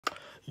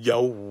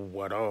Yo,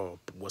 what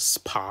up? What's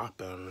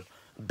poppin'?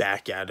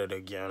 Back at it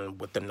again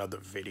with another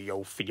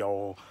video for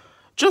y'all.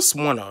 Just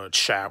wanna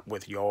chat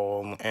with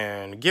y'all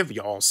and give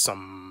y'all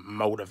some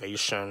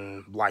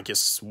motivation. Like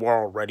we're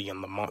already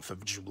in the month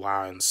of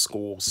July and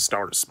school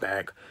starts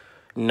back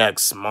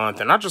next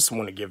month, and I just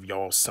want to give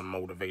y'all some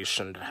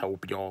motivation to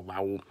help y'all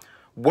out.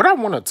 What I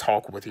want to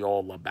talk with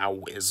y'all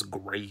about is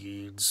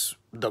grades,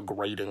 the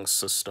grading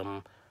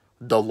system,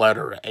 the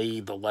letter A,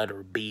 the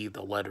letter B,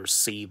 the letter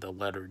C, the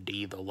letter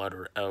D, the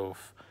letter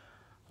F.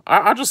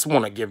 I just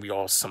want to give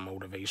y'all some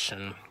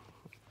motivation.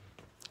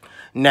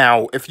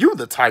 Now, if you're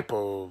the type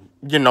of,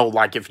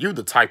 if you're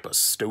the type of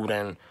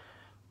student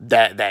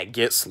that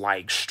gets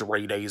like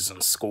straight A's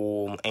in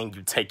school and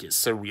you take it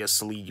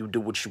seriously, you do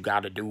what you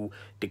gotta do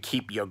to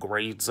keep your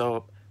grades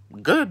up,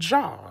 good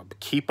job.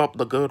 Keep up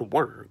the good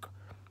work.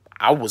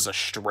 I was a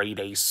straight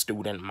A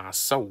student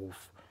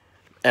myself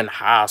in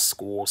high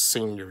school,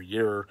 senior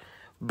year.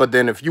 But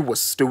then if you a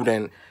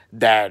student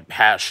that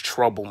has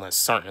trouble in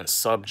certain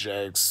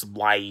subjects,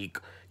 like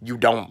you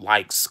don't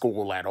like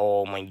school at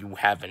all and you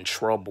having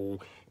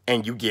trouble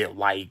and you get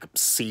like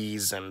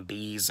C's and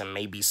B's and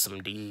maybe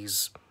some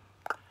D's,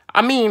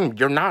 I mean,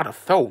 you're not a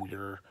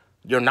failure.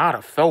 You're not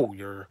a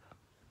failure.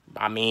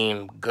 I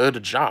mean,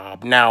 good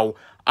job. Now,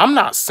 I'm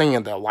not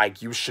saying that,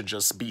 like, you should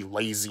just be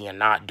lazy and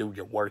not do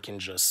your work and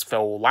just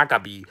fail. Like I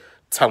be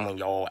telling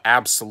y'all,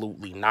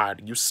 absolutely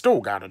not. You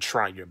still gotta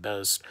try your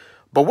best.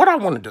 But what I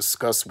want to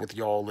discuss with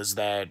y'all is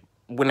that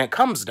when it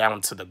comes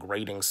down to the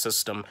grading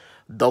system,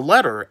 the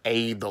letter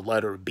A, the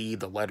letter B,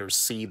 the letter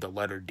C, the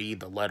letter D,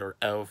 the letter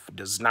F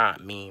does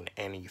not mean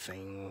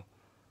anything.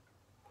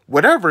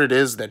 Whatever it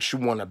is that you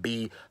want to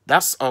be,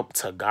 that's up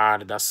to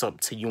God, that's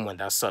up to you, and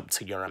that's up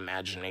to your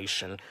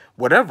imagination.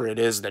 Whatever it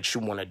is that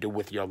you want to do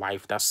with your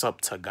life, that's up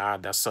to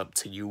God, that's up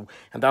to you,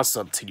 and that's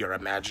up to your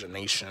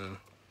imagination.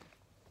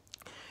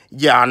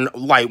 Yeah, and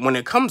like when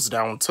it comes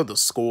down to the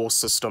school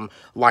system,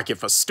 like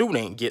if a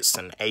student gets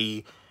an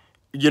A,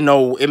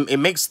 it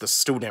makes the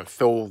student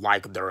feel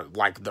like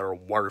they're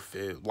worth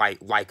it,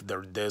 like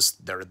they're this,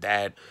 they're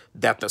that,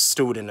 that the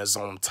student is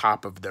on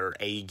top of their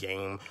A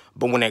game.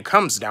 But when it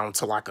comes down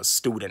to like a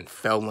student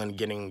failing,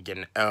 getting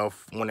an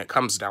F, when it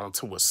comes down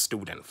to a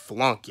student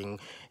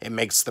flunking, it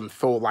makes them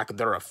feel like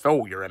they're a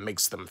failure. It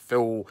makes them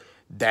feel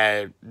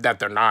that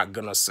they're not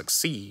gonna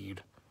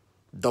succeed.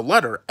 The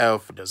letter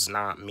F does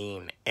not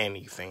mean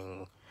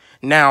anything.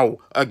 Now,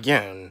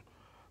 again,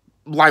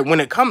 like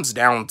when it comes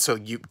down to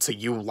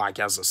you like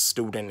as a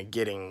student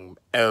getting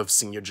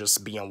F's and you're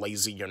just being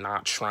lazy, you're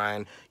not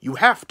trying, you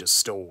have to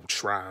still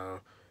try.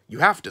 You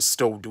have to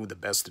still do the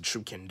best that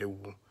you can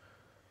do.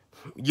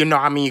 You know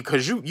what I mean?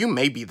 Because you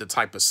may be the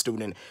type of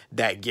student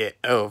that get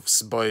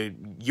F's, but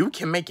you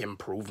can make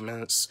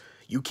improvements.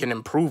 You can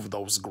improve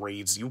those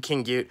grades. You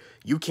can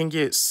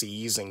get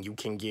C's and you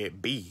can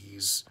get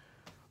B's.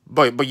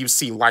 But you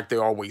see, like they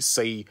always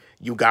say,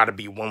 you gotta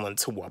be willing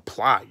to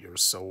apply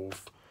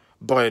yourself.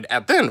 But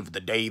at the end of the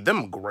day,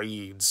 them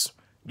grades,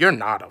 you're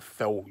not a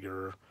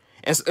failure.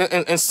 And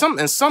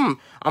some,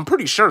 I'm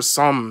pretty sure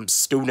some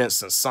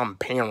students and some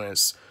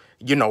parents,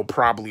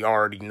 probably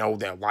already know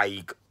that,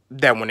 like,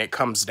 that when it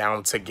comes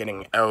down to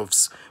getting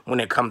F's, when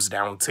it comes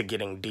down to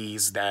getting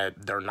D's,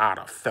 that they're not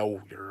a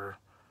failure.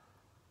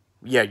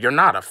 Yeah, you're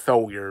not a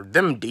failure.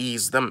 Them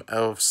D's, them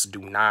F's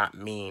do not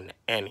mean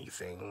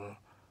anything.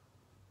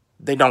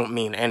 They don't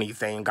mean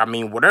anything. I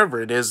mean,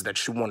 whatever it is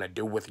that you want to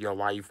do with your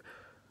life,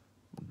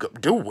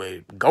 do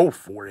it. Go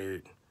for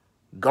it.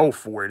 Go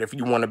for it. If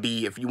you want to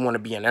be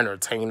an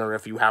entertainer,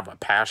 if you have a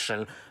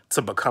passion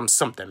to become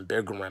something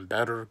bigger and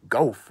better,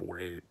 go for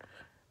it.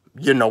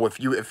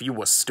 If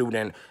you a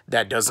student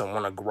that doesn't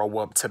want to grow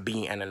up to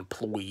be an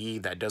employee,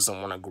 that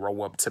doesn't want to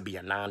grow up to be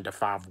a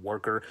 9-to-5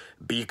 worker,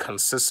 be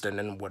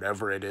consistent in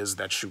whatever it is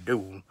that you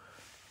do.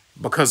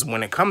 Because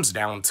when it comes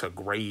down to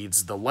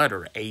grades, the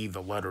letter A,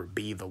 the letter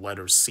B, the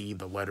letter C,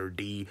 the letter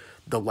D,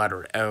 the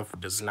letter F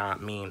does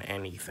not mean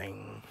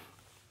anything.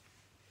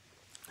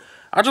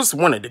 I just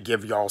wanted to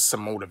give y'all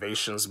some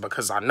motivations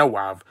because I know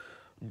I've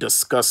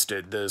discussed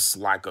this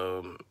like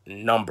a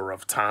number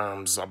of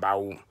times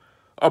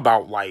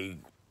about like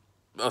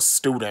a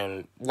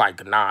student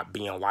like not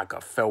being like a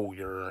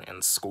failure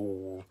in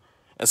school.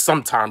 And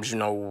sometimes,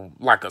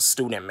 like a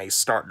student may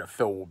start to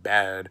feel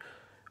bad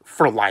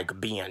for like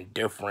being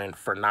different,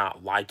 for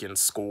not liking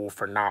school,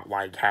 for not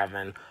like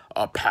having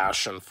a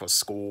passion for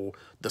school.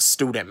 The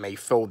student may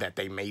feel that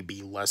they may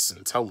be less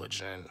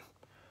intelligent.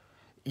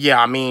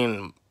 Yeah, I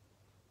mean,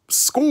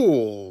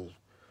 school,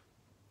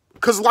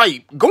 because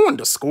like going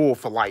to school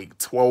for like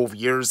 12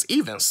 years,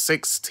 even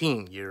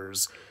 16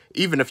 years,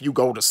 even if you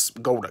go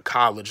to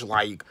college,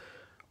 like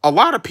a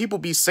lot of people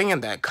be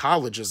saying that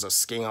college is a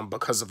scam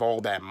because of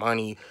all that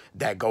money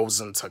that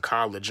goes into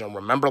college. And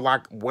remember,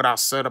 like what I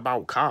said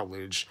about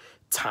college,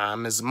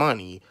 time is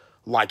money.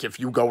 Like if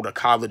you go to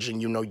college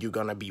and you're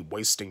gonna be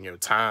wasting your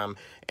time,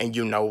 and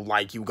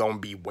like you're gonna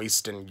be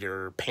wasting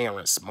your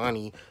parents'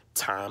 money,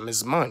 time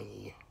is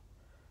money.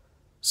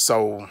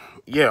 So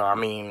yeah, I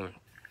mean,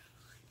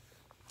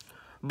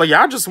 But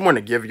yeah, I just want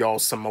to give y'all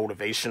some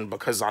motivation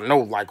because I know,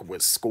 like,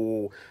 with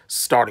school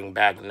starting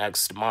back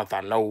next month,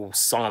 I know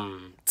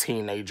some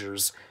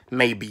teenagers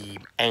may be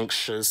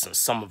anxious and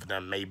some of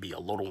them may be a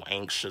little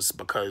anxious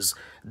because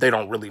they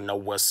don't really know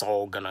what's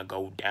all gonna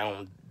go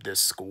down this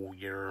school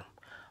year.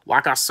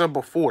 Like I said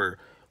before,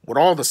 with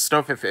all the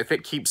stuff, if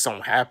it keeps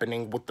on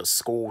happening with the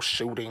school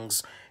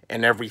shootings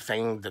and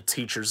everything, the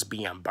teachers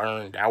being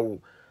burned out,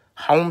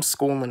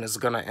 homeschooling is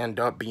gonna end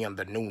up being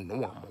the new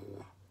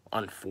normal,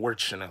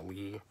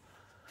 unfortunately.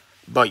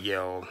 But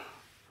yeah,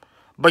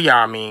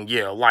 I mean,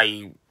 yeah,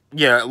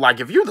 like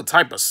if you're the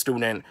type of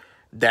student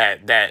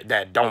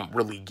that don't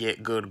really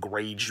get good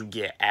grades, you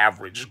get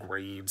average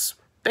grades.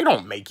 They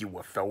don't make you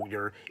a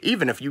failure.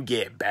 Even if you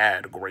get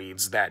bad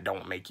grades, that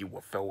don't make you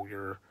a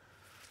failure.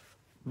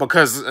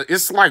 Because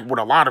it's like with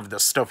a lot of the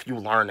stuff you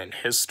learn in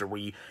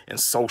history and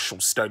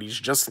social studies,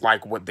 just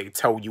like what they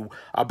tell you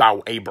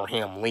about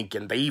Abraham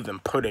Lincoln, they even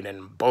put it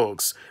in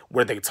books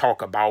where they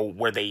talk about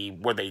where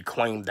they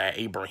claim that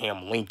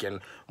Abraham Lincoln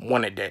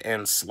wanted to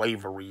end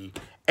slavery.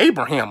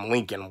 Abraham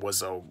Lincoln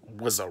was a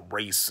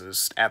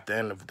racist at the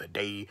end of the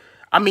day.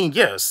 I mean,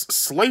 yes,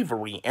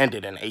 slavery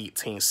ended in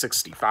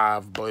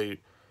 1865, but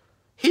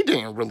he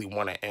didn't really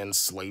want to end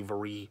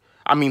slavery.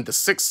 I mean, the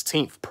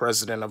 16th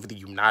president of the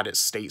United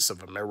States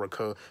of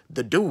America,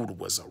 the dude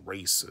was a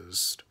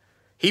racist.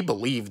 He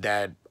believed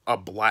that a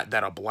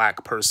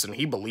black person,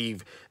 he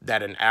believed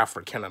that an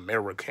African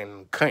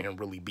American couldn't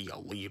really be a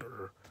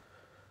leader.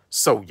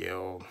 So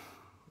yeah,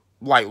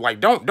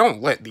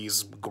 don't let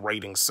these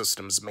grading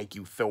systems make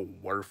you feel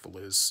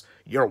worthless.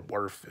 You're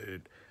worth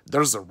it.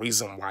 There's a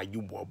reason why you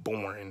were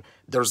born.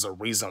 There's a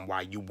reason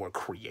why you were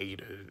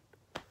created.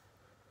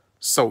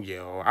 So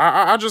yeah,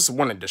 I just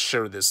wanted to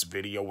share this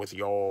video with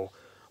y'all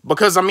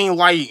because I mean,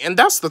 like, and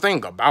that's the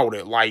thing about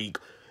it, like,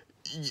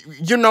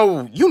 you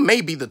know, you may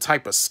be the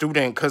type of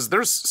student, because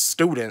there's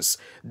students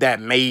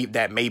that may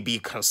be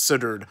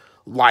considered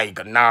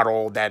like not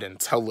all that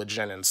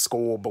intelligent in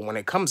school, but when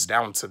it comes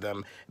down to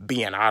them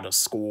being out of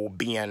school,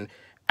 being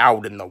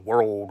out in the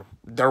world,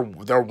 they're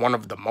one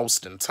of the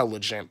most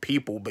intelligent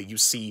people. But you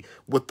see,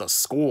 with the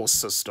school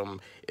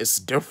system, it's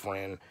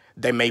different.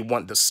 They may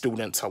want the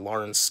student to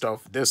learn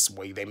stuff this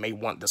way. They may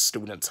want the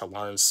student to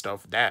learn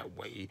stuff that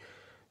way.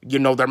 You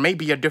know, there may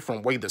be a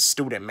different way the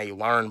student may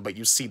learn, but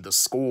you see the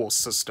school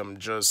system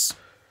just...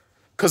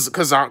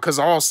 Because I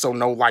also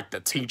know, like,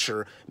 the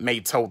teacher may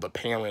tell the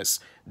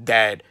parents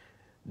that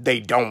they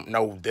don't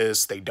know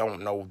this, they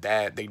don't know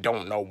that, they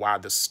don't know why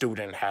the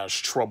student has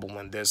trouble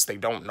in this, they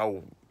don't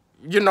know,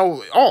 you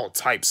know, all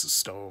types of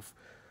stuff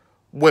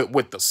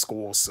with the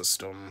school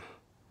system.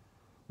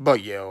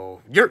 But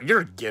yo,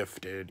 you're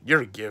gifted.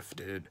 You're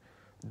gifted.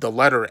 The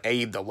letter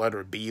A, the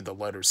letter B, the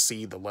letter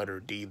C, the letter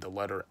D, the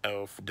letter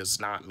F does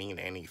not mean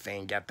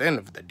anything. At the end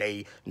of the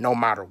day, no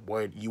matter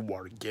what, you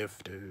are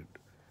gifted.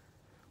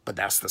 But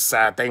that's the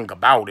sad thing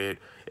about it.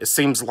 It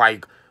seems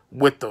like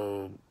with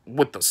the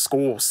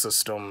school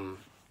system,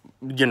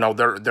 you know,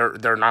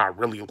 they're not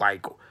really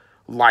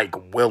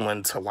like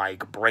willing to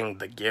like bring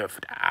the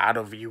gift out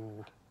of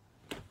you.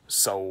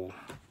 So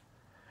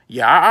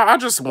yeah, I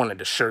just wanted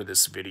to share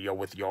this video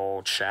with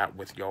y'all, chat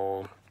with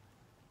y'all.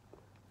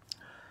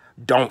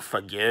 Don't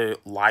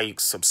forget,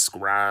 like,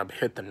 subscribe,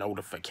 hit the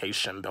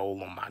notification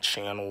bell on my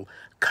channel,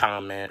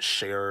 comment,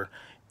 share,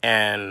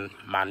 and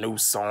my new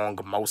song,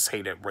 Most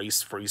Hated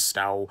Race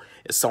Freestyle,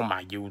 it's on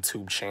my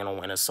YouTube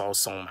channel, and it's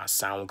also on my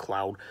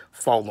SoundCloud.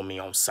 Follow me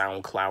on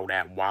SoundCloud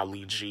at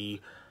WallyG.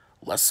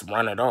 Let's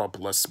run it up.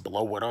 Let's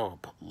blow it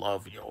up.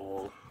 Love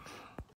y'all.